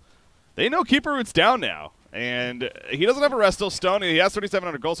actually. So they know keeper route's down now, and he doesn't have a Resto Stone. He has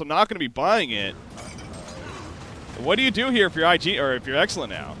 3,700 gold, so not going to be buying it. What do you do here if you're IG or if you're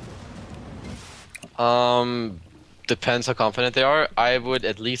Excellent now? Depends how confident they are. I would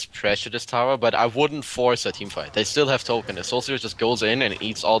at least pressure this tower, but I wouldn't force a team fight. They still have token. If Soulstealer just goes in and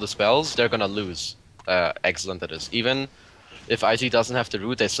eats all the spells, they're gonna lose. Excellent that is. Even if IG doesn't have the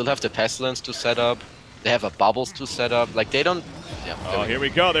root, they still have the Pestilence to set up. They have a Bubbles to set up. Like, they don't... Yeah, oh, here we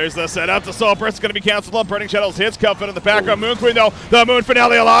go. There's the setup. The Soul Burst is going to be canceled up. Burning Shadows hits. Cuffin in the background. Moon Queen, though. The Moon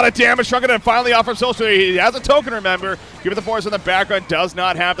Finale, a lot of damage. Shrunken and finally off from Soulstealer. He has a token, remember. Give it the Force in the background. Does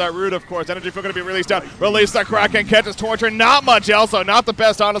not have that root, of course. Energy Field going to be released down. Release the Kraken. Catches Torture. Not much else, though. Not the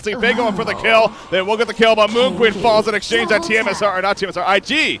best, honestly. Big going for the kill. They will get the kill, but Moon Queen falls in exchange. That TMSR, or not TMSR,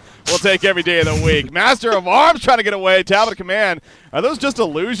 IG will take every day of the week. Master of Arms trying to get away. Tablet of Command. Are those just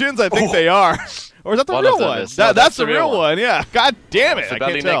illusions? I think they are. Or is that the real one? That's the real one. Yeah. God damn it. I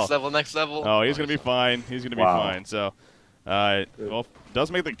can't tell. Next level. Oh, he's going to be fine. He's going to be fine. So, well,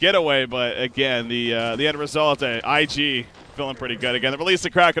 does make the getaway, but again, the end result, IG feeling pretty good. Again, the release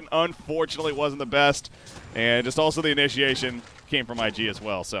of Kraken unfortunately wasn't the best, and just also the initiation came from IG as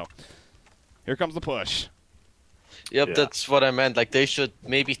well. So, here comes the push. Yep, yeah. That's what I meant. Like, they should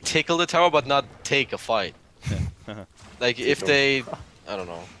maybe tickle the tower, but not take a fight. Like, if they, I don't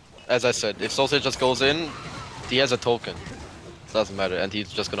know. As I said, if Soulstealer just goes in, he has a token. Doesn't matter, and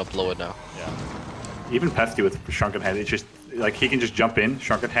he's just gonna blow it now. Yeah. Even Pesky with Shrunken Head, it's just like he can just jump in,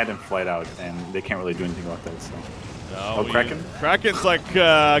 Shrunken Head, and flight out, and they can't really do anything about that. So. No, Kraken? Kraken's like,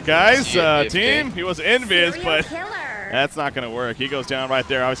 guys, team, he was invis, but that's not going to work. He goes down right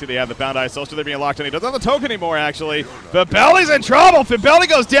there. Obviously, they have the Bound Eye. Soulstealer, they're being locked in. He doesn't have the token anymore, actually. Fabelli's in trouble. Fabelli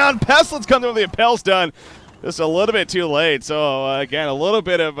goes down. Pestilence comes through. The Impel's done. Just a little bit too late. So, again, a little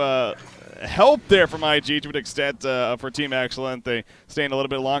bit of help there from IG to an extent for Team Excellent. They staying a little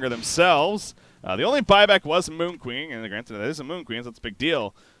bit longer themselves. The only buyback was Moon Queen, and granted, that is a Moon Queen, so that's a big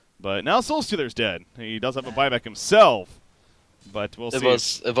deal. But now Soulstealer's dead. He does have a buyback himself, but we'll see.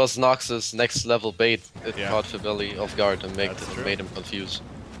 It was Nox's next level bait. It caught Fabelli off guard and made him confused.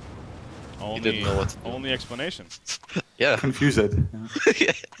 He didn't know what to do. Only explanation. Yeah. Confused.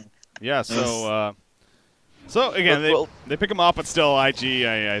 Yeah, so So again, Well, they pick him off, but still, IG.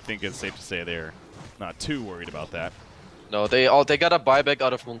 I think it's safe to say they're not too worried about that. no, they got a buyback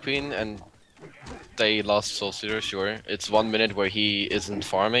out of Moon Queen and they lost Soul Stealer. Sure, it's 1 minute where he isn't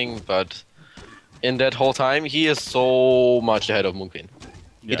farming, but in that whole time, he is so much ahead of Moon Queen.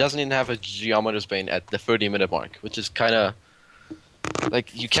 Yeah. He doesn't even have a Geometer's Bane at the 30-minute mark, which is kind of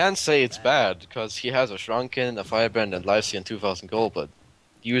like you can't say it's bad because he has a Shrunken, a Firebrand, and Livesea and 2,000 gold, but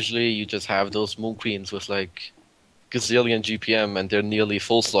usually you just have those Moon Queens with like gazillion GPM and they're nearly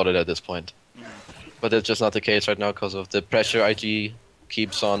full slotted at this point. But that's just not the case right now because of the pressure IG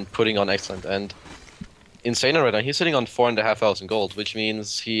keeps on putting on xCet. And Insane right now, he's sitting on 4,500 gold, which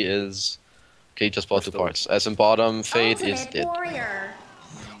means he is... Okay, he just bought 2 parts. As in bottom, Fade is dead.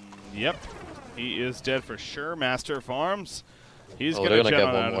 Yep. He is dead for sure. Master Farms. He's Oh, going they're to gonna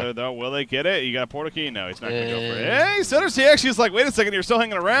jump get on one out more. there, though. Will they get it? You got a portal key? No, he's not going to go for it. Hey, Centers, he actually is like, wait a second, you're still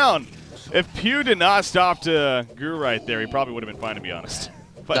hanging around. If Pew did not stop to Guru right there, he probably would have been fine, to be honest.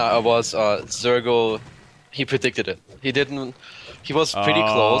 But No, it was Zergo. He predicted it. He didn't. He was pretty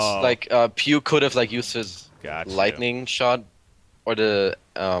close. Like Pew could have like used his Gotcha. lightning shot or the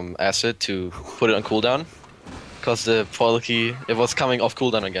acid to put it on cooldown, because the portal key it was coming off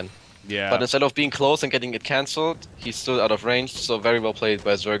cooldown again. Yeah. But instead of being close and getting it cancelled, he stood out of range. So very well played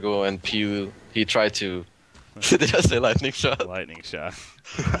by Zergo and Pew. He tried to. Did I say lightning shot? Lightning shot.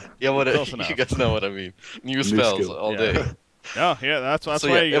 Yeah, what Close enough. you guys know what I mean. New spells skill. all Yeah. day. No, yeah, that's So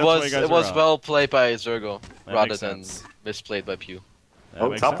why. yeah, that's why you guys it are was up. well played by Zergo That rather makes than sense. misplayed by Pew. That Oh,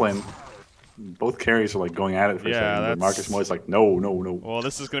 makes top sense. lane. Both carries are like going at it for Yeah, a second. But that's- Marcus Moy's like, no, no, no. Well,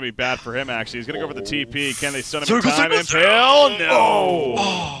 this is going to be bad for him, actually. He's going to go for the TP. Can they stun him in Circle, time? circle, Impale?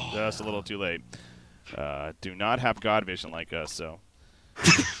 No! Just a little too late. Do not have God vision like us, so...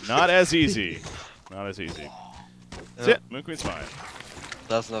 not as easy. Not as easy. That's it. Moon Queen's fine.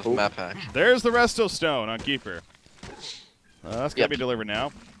 Doesn't have map hack. There's the Resto Stone on Keeper. That's going to Yep. be delivered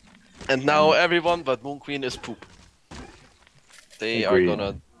now. And now everyone but Moon Queen is poop. They Agreed. are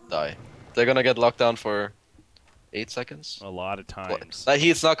gonna die. They're gonna get locked down for 8 seconds. A lot of times. Like,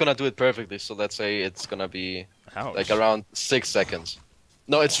 he's not gonna do it perfectly, so let's say it's gonna be Ouch. like around 6 seconds.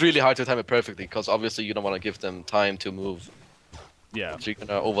 No, it's really hard to time it perfectly because obviously you don't want to give them time to move. Yeah. So you're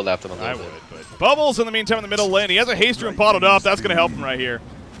gonna overlap them a I little would, bit. but Bubbles in the meantime in the middle lane. He has a haste room bottled up. That's going to help him right here.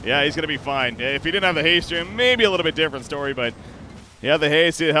 Yeah, he's going to be fine. If he didn't have the haste room, maybe a little bit different story, but yeah, the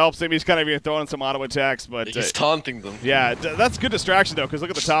haste, it helps him. He's kind of even throwing some auto attacks, but He's taunting them. yeah, that's good distraction though, because look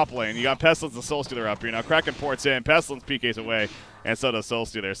at the top lane. You got Pestilence and Soul Stealer up here. Now Kraken ports in, Pestilence PKs away, and so does Soul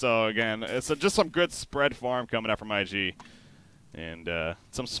Stealer. So again, it's just some good spread farm coming out from IG. And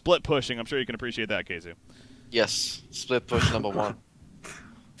some split pushing. I'm sure you can appreciate that, Kazu. Yes, split push number 1.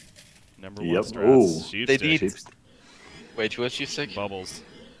 Number one Yep. strats. Ooh. Sheep They stick. need- Sheeps. Wait, who is she sick? Bubbles.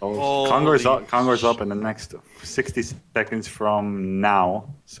 Oh, Holy Congore's up in the next 60 seconds from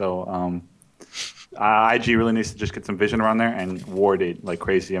now. So IG really needs to just get some vision around there and ward it like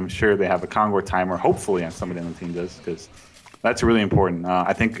crazy. I'm sure they have a Congo timer, hopefully, and somebody on the team does, because that's really important.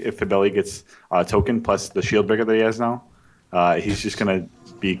 I think if Fibeli gets a token plus the shield breaker that he has now, he's just going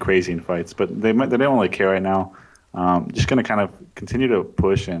to be crazy in fights. But they don't really care right now. Just going to kind of continue to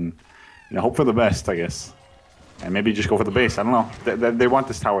push and hope for the best, I guess. And maybe just go for the base. I don't know. They want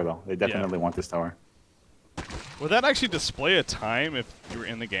this tower, though. They definitely want this tower. Would that actually display a time if you were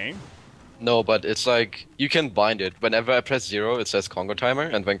in the game? No, but it's like you can bind it. Whenever I press 0, it says Congo timer,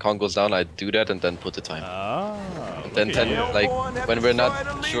 and when Congo goes down, I do that and then put the time. Oh. Then, look at you. like when we're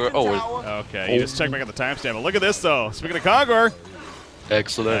not sure. Oh, Okay, you just check back at the timestamp. But look at this, though. Speaking of Kongor,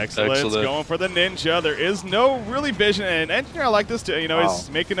 excellent. going for the ninja. There is no really vision. And Engineer, I like this too. He's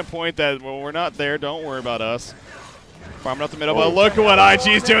making a point that, well, we're not there. Don't worry about us. Farming up the middle, but look at what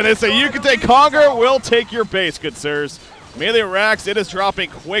IG's doing. They say you can take Kongor, we'll take your base, good sirs. Melee racks, it is dropping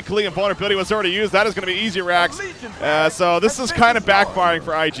quickly, and vulnerability was already used. That is going to be easy racks. So this is kind of backfiring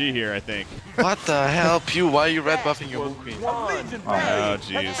for IG here, I think. What the hell, Pew? Why are you red buffing your Moon Queen? Oh,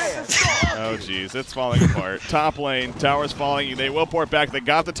 jeez. Oh, jeez. It's falling apart. Top lane, tower's falling. They will port back. They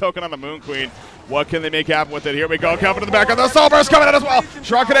got the token on the Moon Queen. What can they make happen with it? Here we go. Coming to the back of the Soul Burst coming out as well.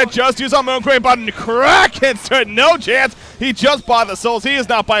 Shrunken just used on Moon Queen, but Kraken stood no chance. He just bought the souls. He is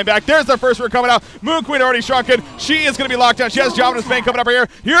not buying back. There's their first root coming out. Moon Queen already shrunken. She is going to be locked down. She has Jominous Bane coming up here.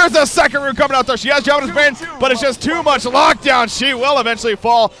 Here's the second root coming out there. She has Jominous Bane, but it's just too much lockdown. She will eventually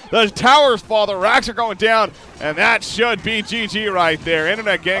fall. The towers fall. The racks are going down. And that should be GG right there.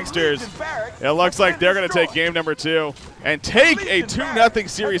 Internet Gangsters. It looks like they're going to take game number 2 and take a 2-0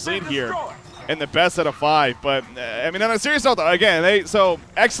 series lead here in the best out of 5. But, I mean, on a serious note, though, again, so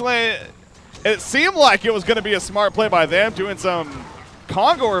excellent. It seemed like it was going to be a smart play by them doing some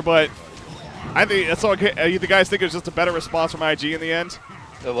Kongor, but I think that's okay. You guys think it was just a better response from IG in the end?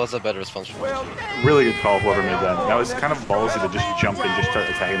 It was a better response from IG. Really good call, whoever made that. That was kind of ballsy to just jump and just start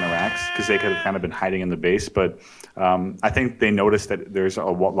attacking the racks because they could have kind of been hiding in the base. But I think they noticed that there's a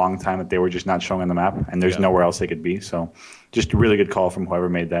long time that they were just not showing on the map, and there's nowhere else they could be. So just a really good call from whoever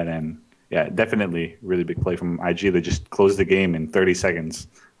made that. And yeah, definitely really big play from IG. They just closed the game in 30 seconds.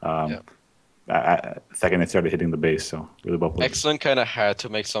 Second it started hitting the base, so really well played. xCet kind of had to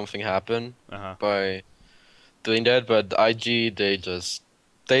make something happen by doing that, but IG,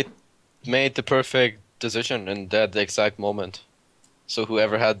 they made the perfect decision in that exact moment. So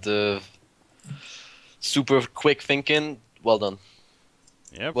whoever had the super quick thinking, well done.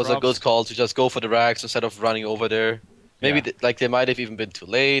 Yeah, was a good call to just go for the racks instead of running over there. Maybe they might have even been too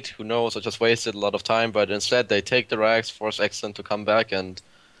late, who knows, or just wasted a lot of time, but instead they take the racks, force xCet to come back, and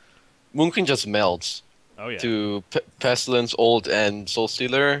Moonking just melts to Pestilence, Ult, and Soul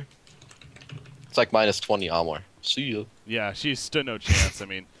Stealer. It's like minus 20 armor. See ya. Yeah, she stood no chance. I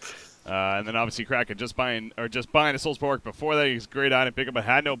mean, and then obviously Kraken just buying a Soul's Pork before that. He's a great item pick up, but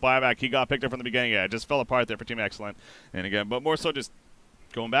had no buyback. He got picked up from the beginning. Yeah, it just fell apart there for Team Excellent. And again, but more so just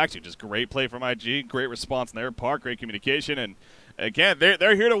going back to just great play from IG, great response on their part, great communication, and again,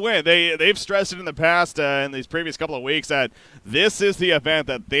 they're here to win. They've stressed it in the past in these previous couple of weeks that this is the event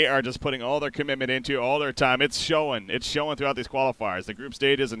that they are just putting all their commitment into, all their time. It's showing. It's showing throughout these qualifiers, the group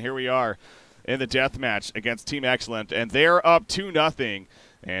stages, and here we are in the death match against Team Excellent, and they're up 2-0.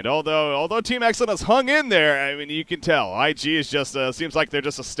 And although Team Excellent has hung in there, I mean, you can tell IG is just seems like they're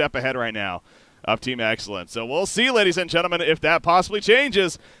just a step ahead right now of Team Excellent. So we'll see, ladies and gentlemen, if that possibly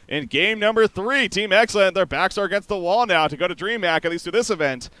changes in game number 3. Team Excellent, their backs are against the wall now to go to DreamHack, at least through this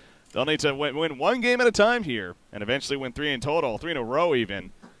event. They'll need to win one game at a time here and eventually win 3 in total, 3 in a row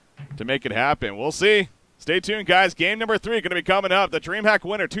even, to make it happen. We'll see. Stay tuned, guys. Game number 3 going to be coming up. The DreamHack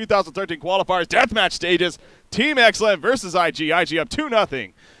Winter 2013 qualifiers deathmatch stages. Team Excellent versus IG. IG up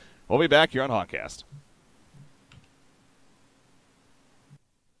 2-0. We'll be back here on Hawkcast.